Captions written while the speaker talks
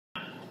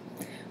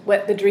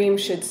what the dream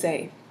should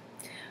say.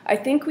 I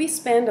think we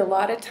spend a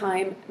lot of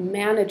time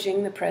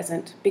managing the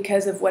present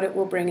because of what it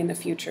will bring in the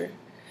future.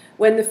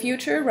 When the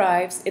future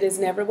arrives, it is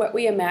never what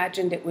we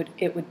imagined it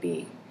would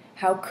be.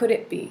 How could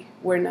it be?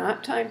 We're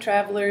not time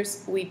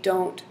travelers. We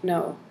don't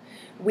know.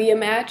 We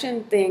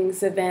imagine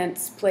things,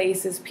 events,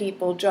 places,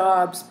 people,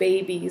 jobs,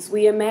 babies.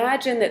 We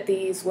imagine that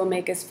these will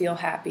make us feel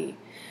happy.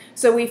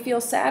 So we feel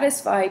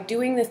satisfied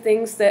doing the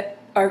things that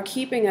are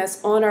keeping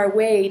us on our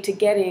way to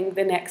getting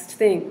the next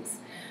things.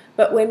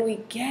 But when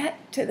we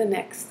get to the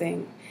next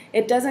thing,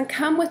 it doesn't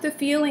come with the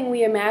feeling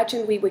we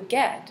imagined we would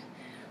get.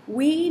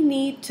 We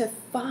need to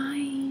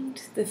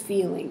find the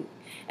feeling.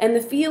 And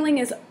the feeling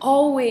is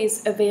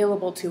always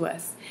available to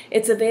us.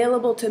 It's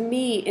available to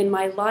me in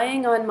my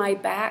lying on my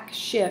back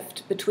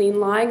shift between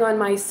lying on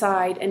my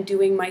side and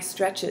doing my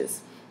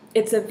stretches.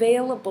 It's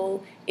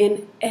available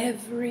in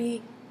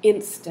every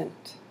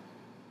instant.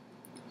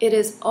 It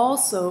is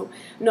also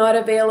not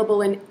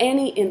available in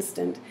any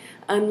instant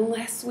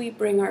unless we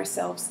bring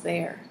ourselves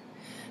there.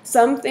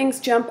 Some things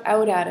jump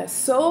out at us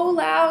so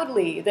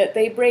loudly that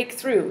they break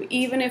through,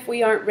 even if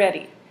we aren't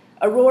ready.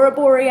 Aurora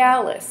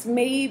Borealis,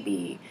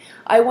 maybe.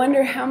 I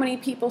wonder how many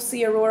people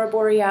see Aurora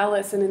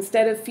Borealis and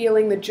instead of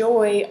feeling the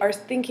joy are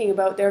thinking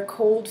about their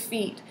cold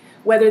feet,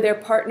 whether their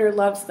partner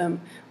loves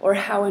them, or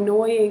how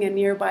annoying a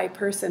nearby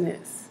person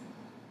is.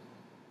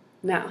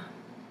 No,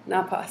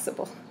 not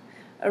possible.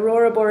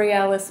 Aurora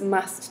Borealis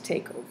must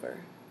take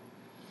over.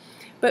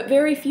 But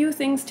very few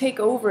things take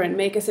over and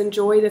make us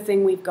enjoy the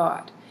thing we've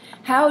got.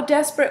 How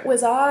desperate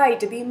was I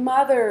to be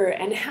mother,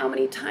 and how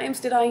many times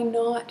did I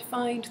not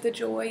find the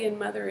joy in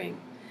mothering?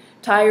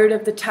 Tired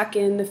of the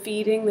tuck-in, the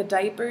feeding, the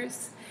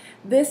diapers?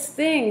 This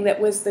thing that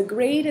was the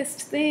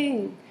greatest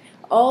thing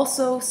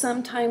also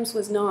sometimes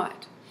was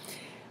not.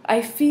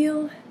 I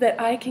feel that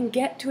I can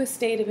get to a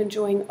state of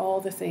enjoying all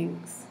the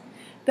things.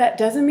 That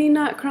doesn't mean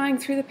not crying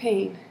through the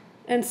pain.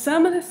 And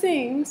some of the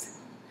things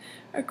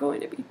are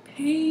going to be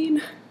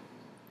pain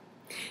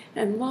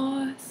and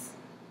loss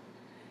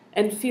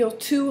and feel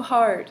too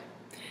hard.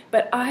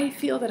 But I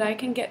feel that I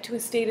can get to a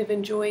state of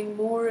enjoying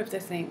more of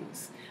the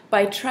things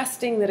by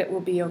trusting that it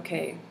will be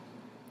okay.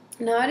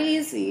 Not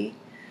easy,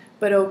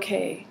 but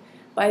okay.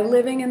 By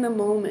living in the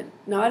moment,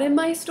 not in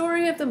my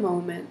story of the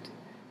moment,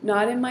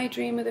 not in my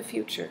dream of the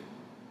future.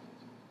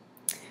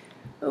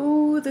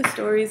 Oh, the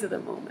stories of the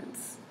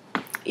moments.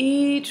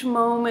 Each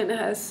moment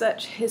has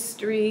such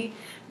history.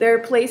 There are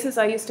places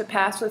I used to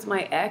pass with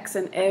my ex,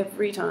 and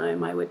every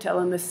time I would tell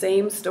him the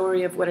same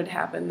story of what had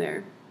happened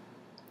there,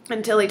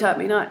 until he taught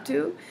me not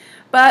to.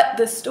 But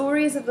the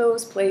stories of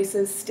those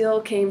places still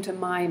came to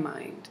my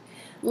mind.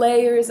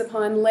 Layers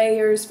upon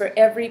layers for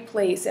every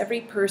place,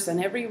 every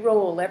person, every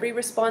role, every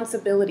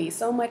responsibility,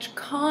 so much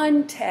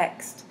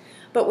context.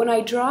 But when I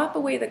drop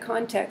away the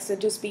context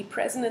and just be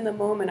present in the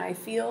moment, I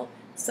feel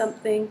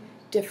something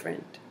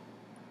different.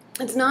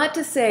 It's not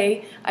to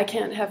say I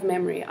can't have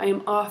memory. I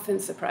am often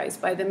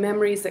surprised by the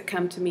memories that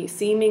come to me,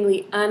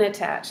 seemingly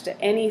unattached to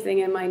anything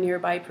in my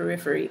nearby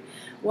periphery.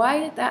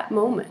 Why at that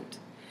moment?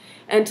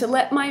 And to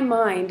let my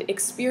mind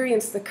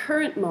experience the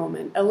current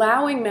moment,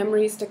 allowing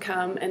memories to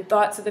come and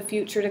thoughts of the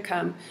future to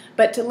come,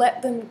 but to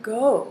let them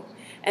go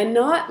and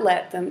not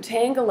let them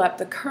tangle up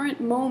the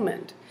current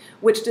moment,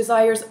 which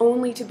desires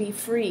only to be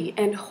free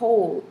and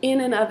whole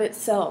in and of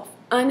itself,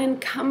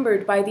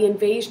 unencumbered by the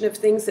invasion of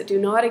things that do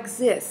not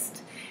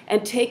exist,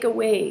 and take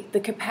away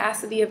the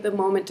capacity of the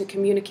moment to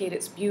communicate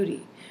its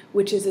beauty,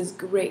 which is as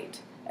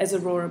great as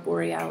Aurora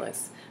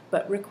Borealis,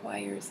 but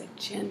requires a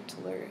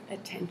gentler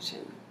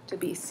attention to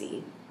be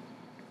seen.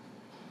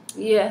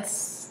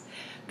 Yes,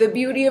 the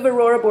beauty of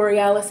Aurora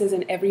Borealis is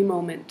in every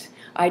moment.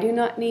 I do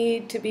not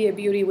need to be a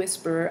beauty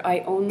whisperer.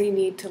 I only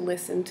need to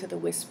listen to the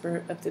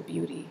whisper of the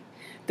beauty.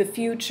 The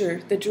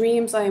future, the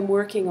dreams I am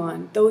working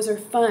on, those are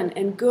fun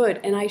and good,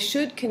 and I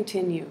should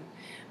continue.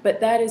 But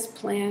that is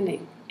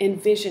planning,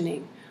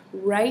 envisioning,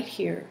 right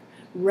here,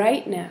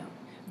 right now.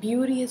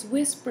 Beauty is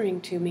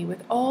whispering to me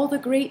with all the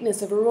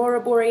greatness of Aurora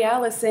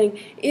Borealis, saying,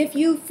 if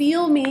you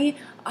feel me,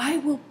 I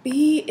will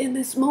be in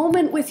this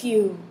moment with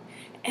you.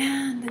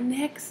 And the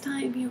next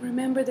time you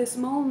remember this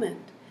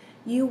moment,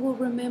 you will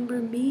remember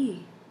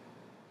me.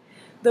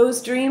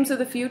 Those dreams of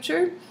the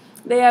future,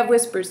 they have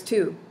whispers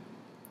too.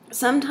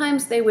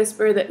 Sometimes they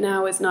whisper that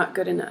now is not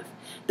good enough.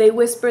 They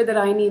whisper that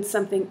I need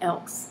something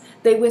else.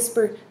 They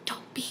whisper,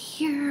 don't be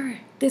here.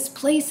 This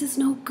place is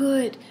no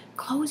good.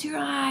 Close your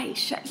eyes,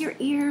 shut your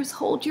ears,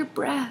 hold your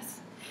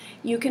breath.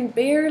 You can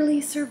barely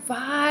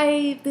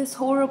survive this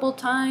horrible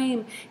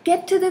time.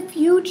 Get to the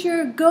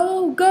future.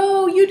 Go,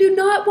 go. You do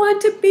not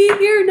want to be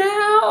here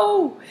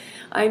now.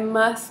 I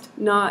must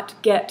not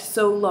get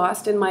so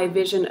lost in my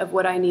vision of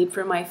what I need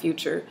for my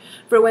future.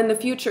 For when the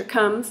future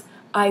comes,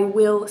 I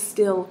will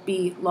still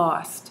be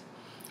lost.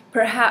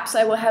 Perhaps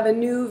I will have a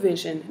new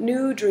vision,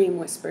 new dream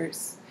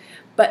whispers.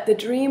 But the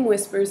dream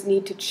whispers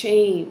need to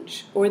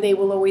change, or they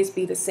will always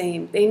be the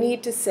same. They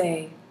need to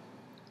say,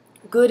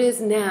 good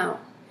is now,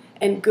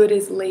 and good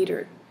is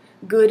later.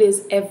 Good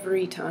is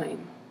every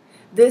time.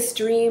 This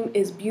dream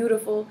is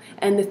beautiful,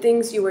 and the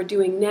things you are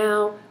doing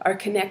now are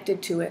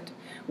connected to it.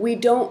 We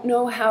don't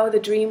know how the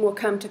dream will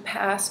come to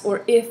pass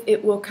or if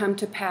it will come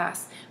to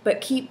pass,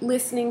 but keep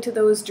listening to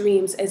those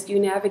dreams as you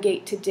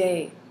navigate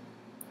today.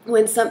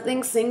 When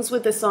something sings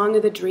with the song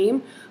of the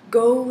dream,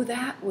 go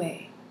that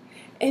way.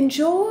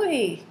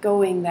 Enjoy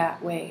going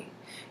that way.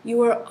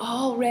 You are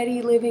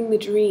already living the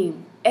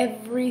dream.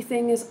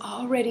 Everything is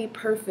already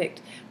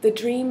perfect. The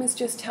dream is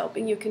just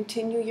helping you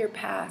continue your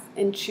path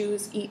and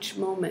choose each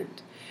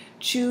moment.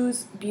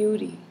 Choose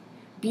beauty.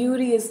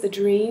 Beauty is the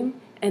dream,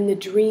 and the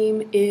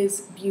dream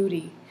is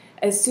beauty.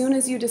 As soon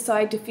as you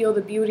decide to feel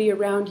the beauty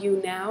around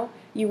you now,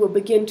 you will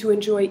begin to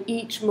enjoy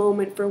each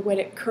moment for what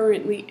it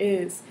currently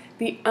is,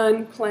 the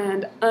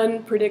unplanned,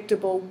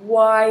 unpredictable,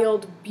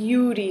 wild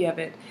beauty of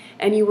it.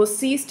 And you will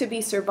cease to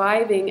be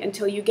surviving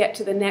until you get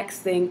to the next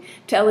thing,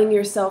 telling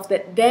yourself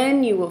that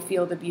then you will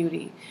feel the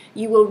beauty.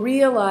 You will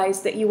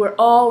realize that you are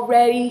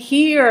already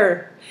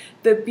here.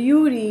 The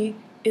beauty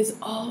is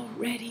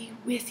already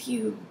with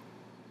you.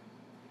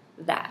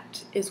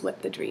 That is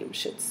what the dream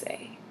should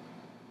say.